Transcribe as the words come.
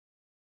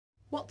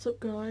What's up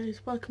guys,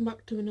 welcome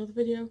back to another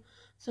video.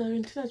 So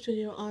in today's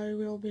video I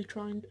will be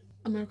trying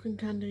American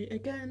candy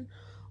again.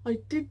 I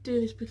did do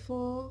this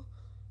before,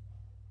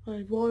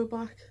 a while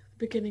back, the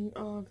beginning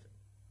of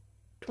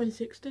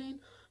 2016,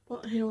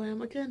 but here I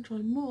am again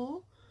trying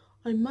more.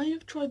 I may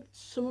have tried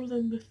some of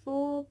them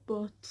before,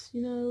 but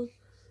you know,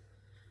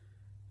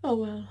 oh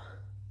well.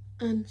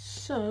 And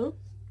so,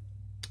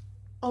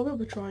 I will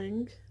be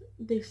trying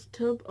this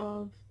tub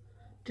of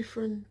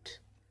different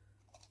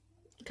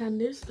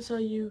candies.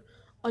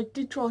 I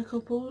did try a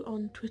couple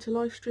on Twitter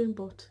livestream,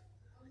 but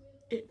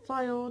it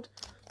failed.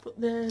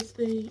 But there's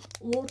the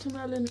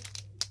watermelon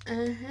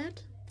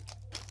airhead,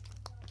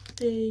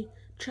 the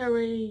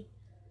cherry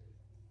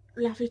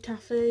Laffy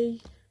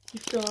Taffy,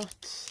 you've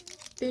got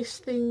this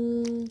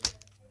thing,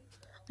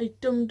 a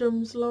Dum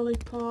Dums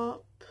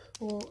lollipop,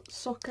 or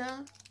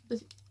soccer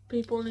as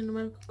people in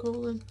America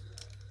call them,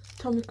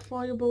 Atomic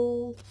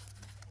Fireball,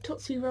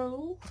 Tootsie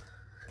Roll,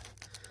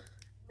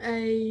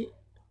 a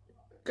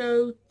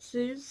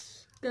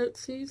Goatsies,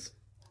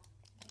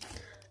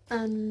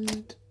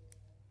 and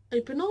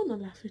a banana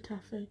Laffy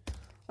Taffy.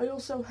 I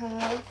also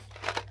have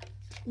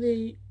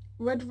the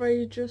Red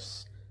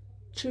Rageous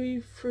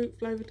chewy fruit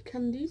flavoured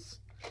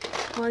candies,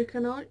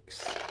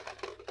 Iconics,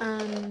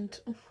 and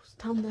oh, it's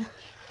down there.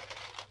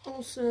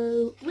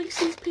 Also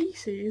Reese's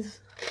Pieces.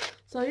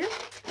 So yeah,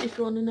 if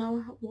you want to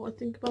know what I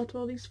think about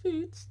all these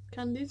foods,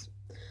 candies,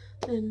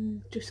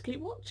 then just keep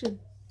watching.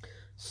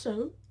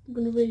 So I'm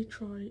going to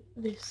retry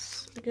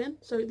this again.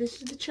 So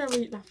this is the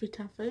cherry Laffy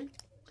Taffy.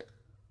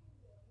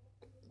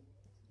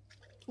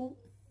 Oh.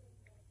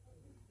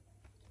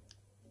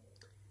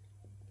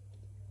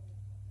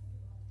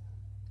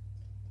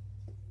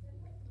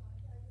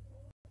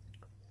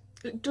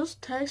 It does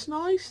taste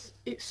nice,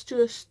 it's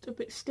just a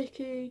bit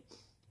sticky,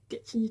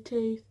 gets in your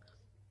teeth,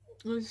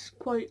 and it's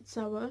quite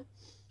sour.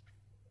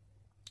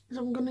 So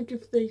I'm going to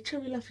give the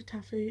cherry Laffy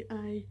Taffy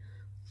a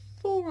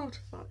 4 out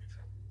of 5.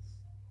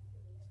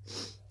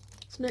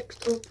 So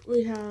next up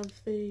we have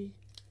the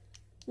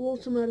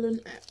watermelon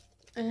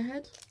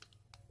airhead,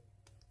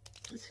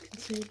 as you can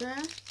see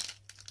there.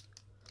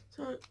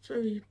 So it's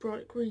very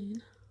bright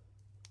green.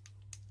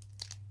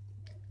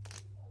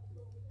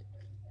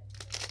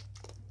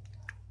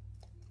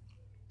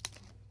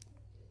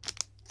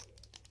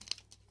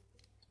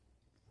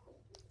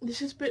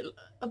 This is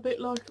a bit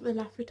like the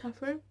Laffy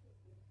Taffy.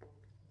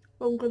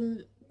 But I'm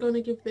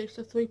gonna give this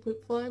a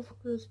 3.5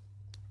 because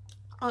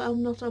I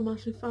am not a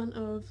massive fan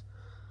of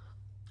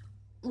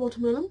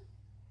watermelon.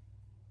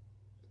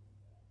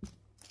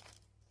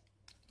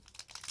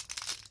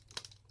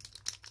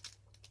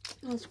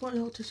 That's quite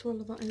hard to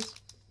swallow, that is.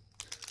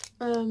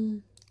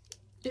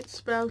 It's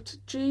spelled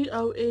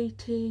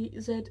Goetzes.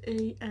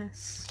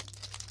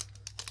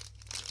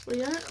 But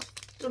yeah, I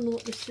don't know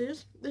what this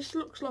is. This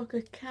looks like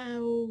a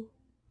cow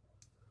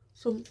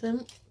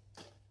something.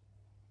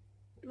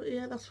 But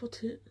yeah, that's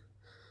what it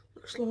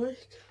looks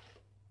like.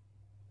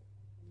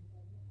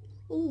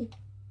 Ooh.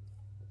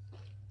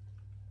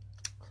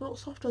 It's a lot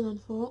softer than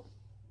I thought.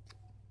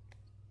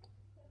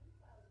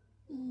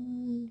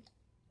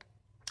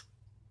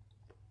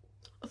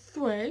 A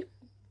 3.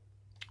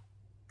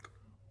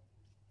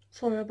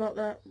 Sorry about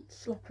that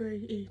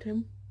sloppy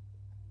eating.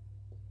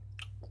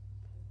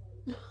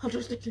 I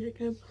just did it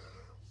again.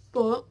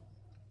 But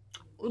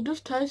it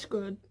does taste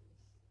good.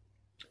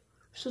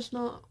 It's just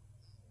not...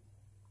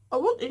 I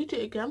won't eat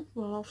it again.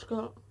 Well, I've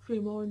got a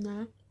few more in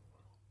there.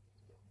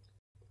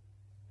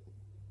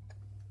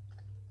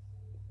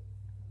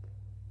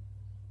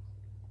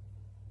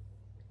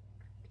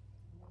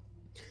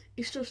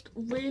 It's just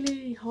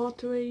really hard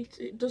to eat.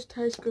 It does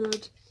taste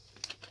good.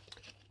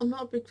 I'm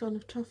not a big fan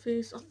of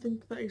toffees. I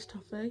think that is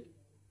toffee.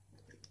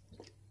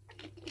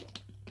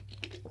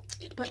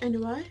 But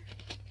anyway,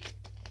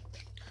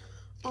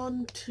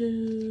 on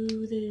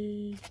to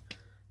the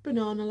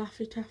banana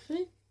Laffy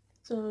Taffy.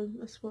 So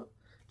that's what...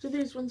 Do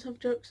these ones have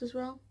jokes as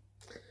well?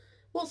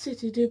 What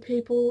city do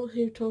people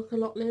who talk a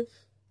lot live?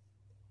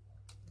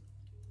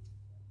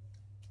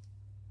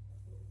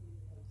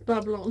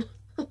 Babylon.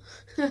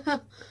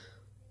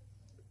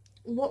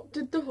 What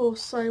did the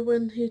horse say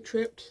when he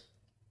tripped?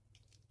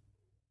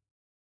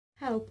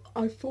 Help,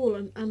 I've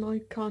fallen and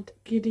I can't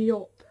giddy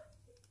up.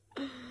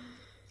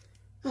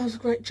 That was a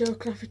great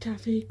joke, Laffy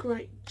Taffy,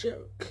 great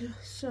joke.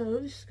 So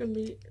this is going to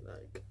be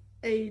like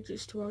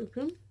ages to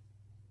open.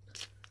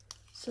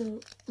 So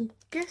I'm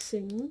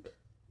guessing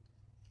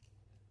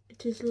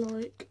it is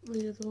like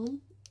the other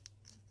one.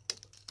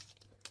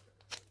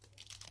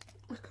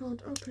 I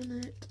can't open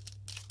it.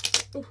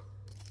 Oh,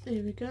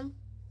 here we go.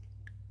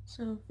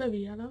 So very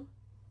yellow.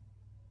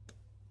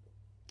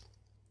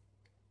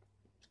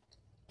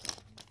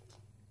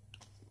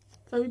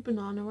 Very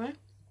banana-y.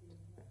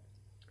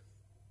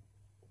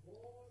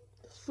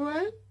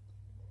 3.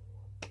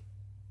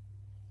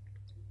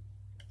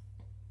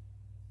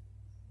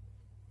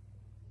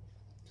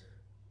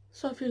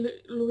 Sophie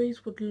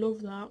Louise would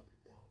love that,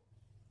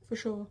 for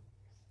sure,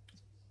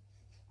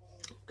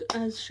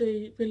 as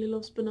she really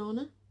loves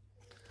banana.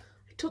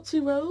 A Tootsie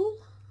Roll.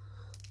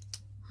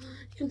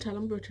 You can tell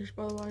I'm British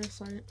by the way I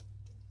say it.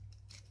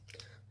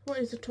 What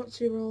is a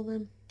Tootsie Roll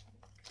then?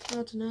 I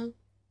don't know.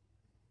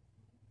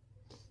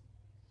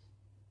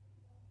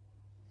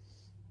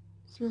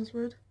 Smells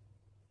weird.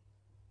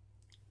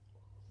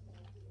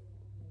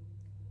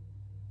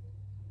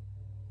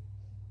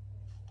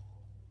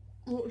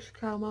 What's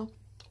caramel?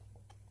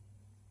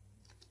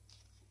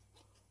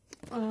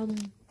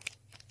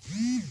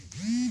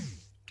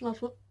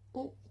 That's what.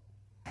 Oh.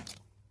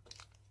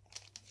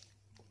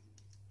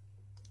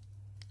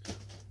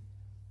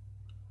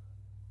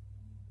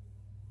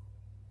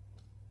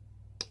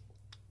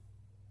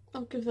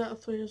 I'll give that a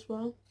 3 as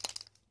well.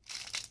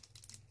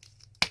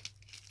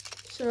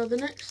 So the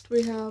next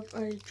we have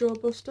a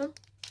Jawbuster.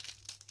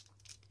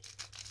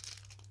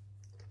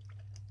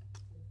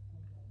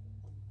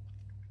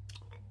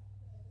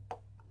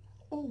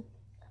 Oh.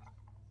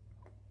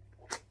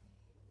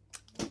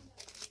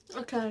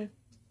 Okay.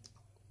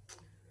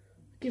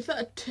 Give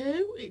that a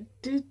 2.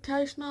 It did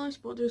taste nice,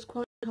 but it was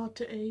quite hard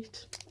to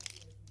eat.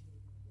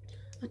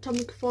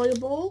 Atomic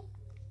Fireball.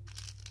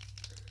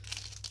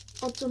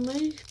 Odds on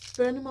me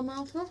burning my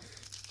mouth off.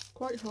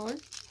 Quite high.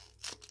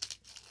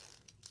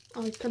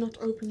 I cannot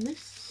open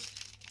this.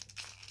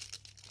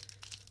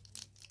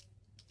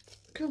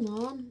 Come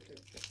on.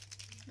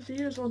 The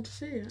viewers want to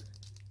see it.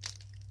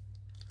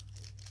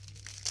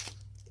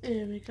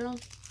 Here we go.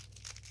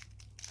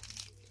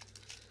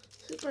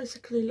 So it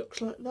basically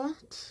looks like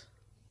that.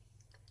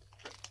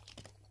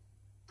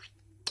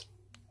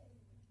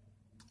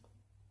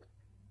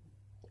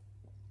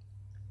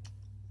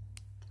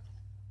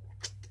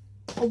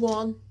 A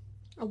 1.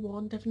 A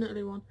 1,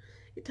 definitely 1.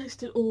 It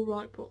tasted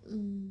alright, but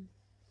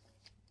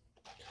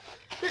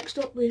Next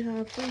up we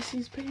have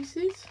Reese's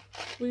Pieces.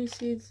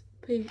 Reese's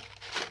Pieces.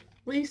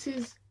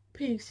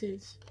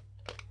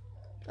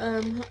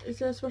 Is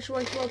there a special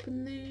way to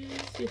open these?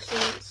 Yes,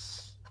 there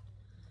is.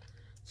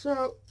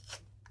 So,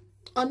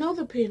 I know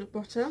the peanut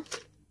butter,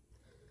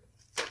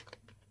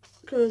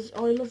 because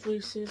I love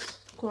Reese's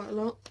quite a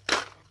lot.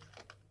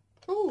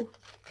 Oh!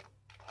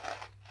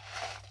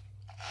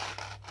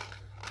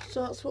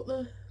 So that's what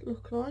they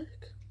look like.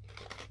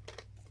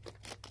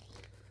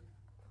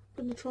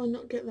 I'm going to try and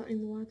not get that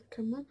in the way of the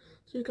camera.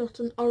 So you've got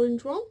an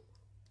orange one.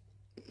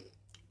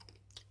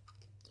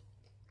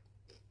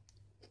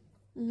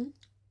 A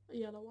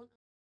yellow one.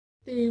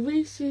 The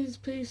Reese's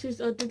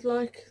Pieces, I did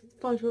like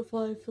 5 out of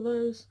 5 for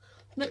those.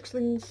 Next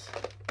things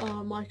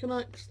are Mike and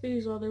Ike's.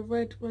 These are the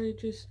red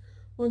rages.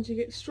 Ones you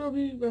get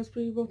strawberry,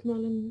 raspberry,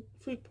 watermelon,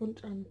 fruit punch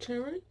and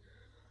cherry.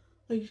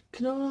 I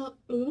can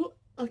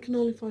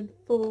only find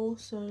 4,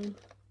 so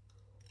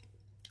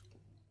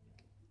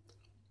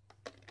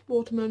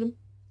watermelon.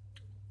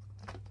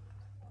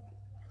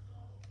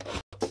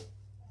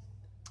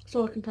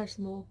 So I can taste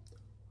them all.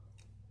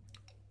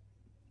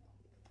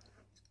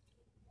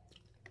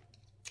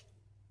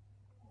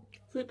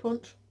 Fruit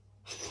punch.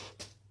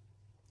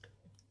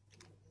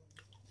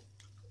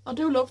 I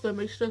do love them,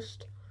 it's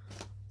just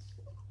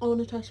I want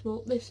to taste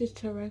more. This is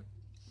cherry.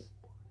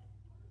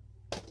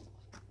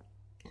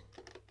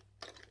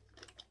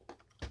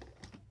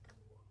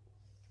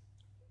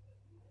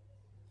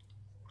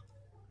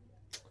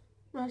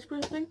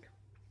 Raspberry, I think.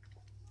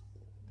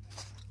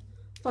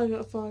 5 out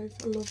of 5.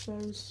 I love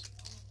those.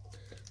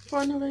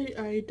 Finally,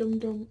 a Dum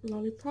Dum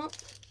lollipop.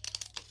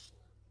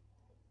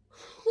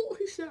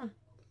 What is that?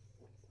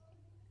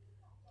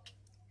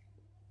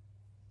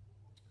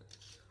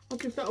 I'll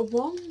give that a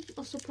 1,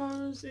 I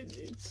suppose.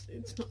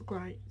 It's not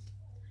great.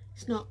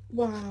 It's not,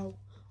 wow,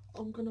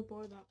 I'm gonna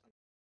buy that.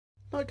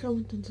 Like,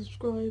 comment and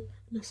subscribe,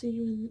 and I'll see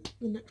you in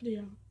the next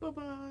video. Bye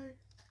bye.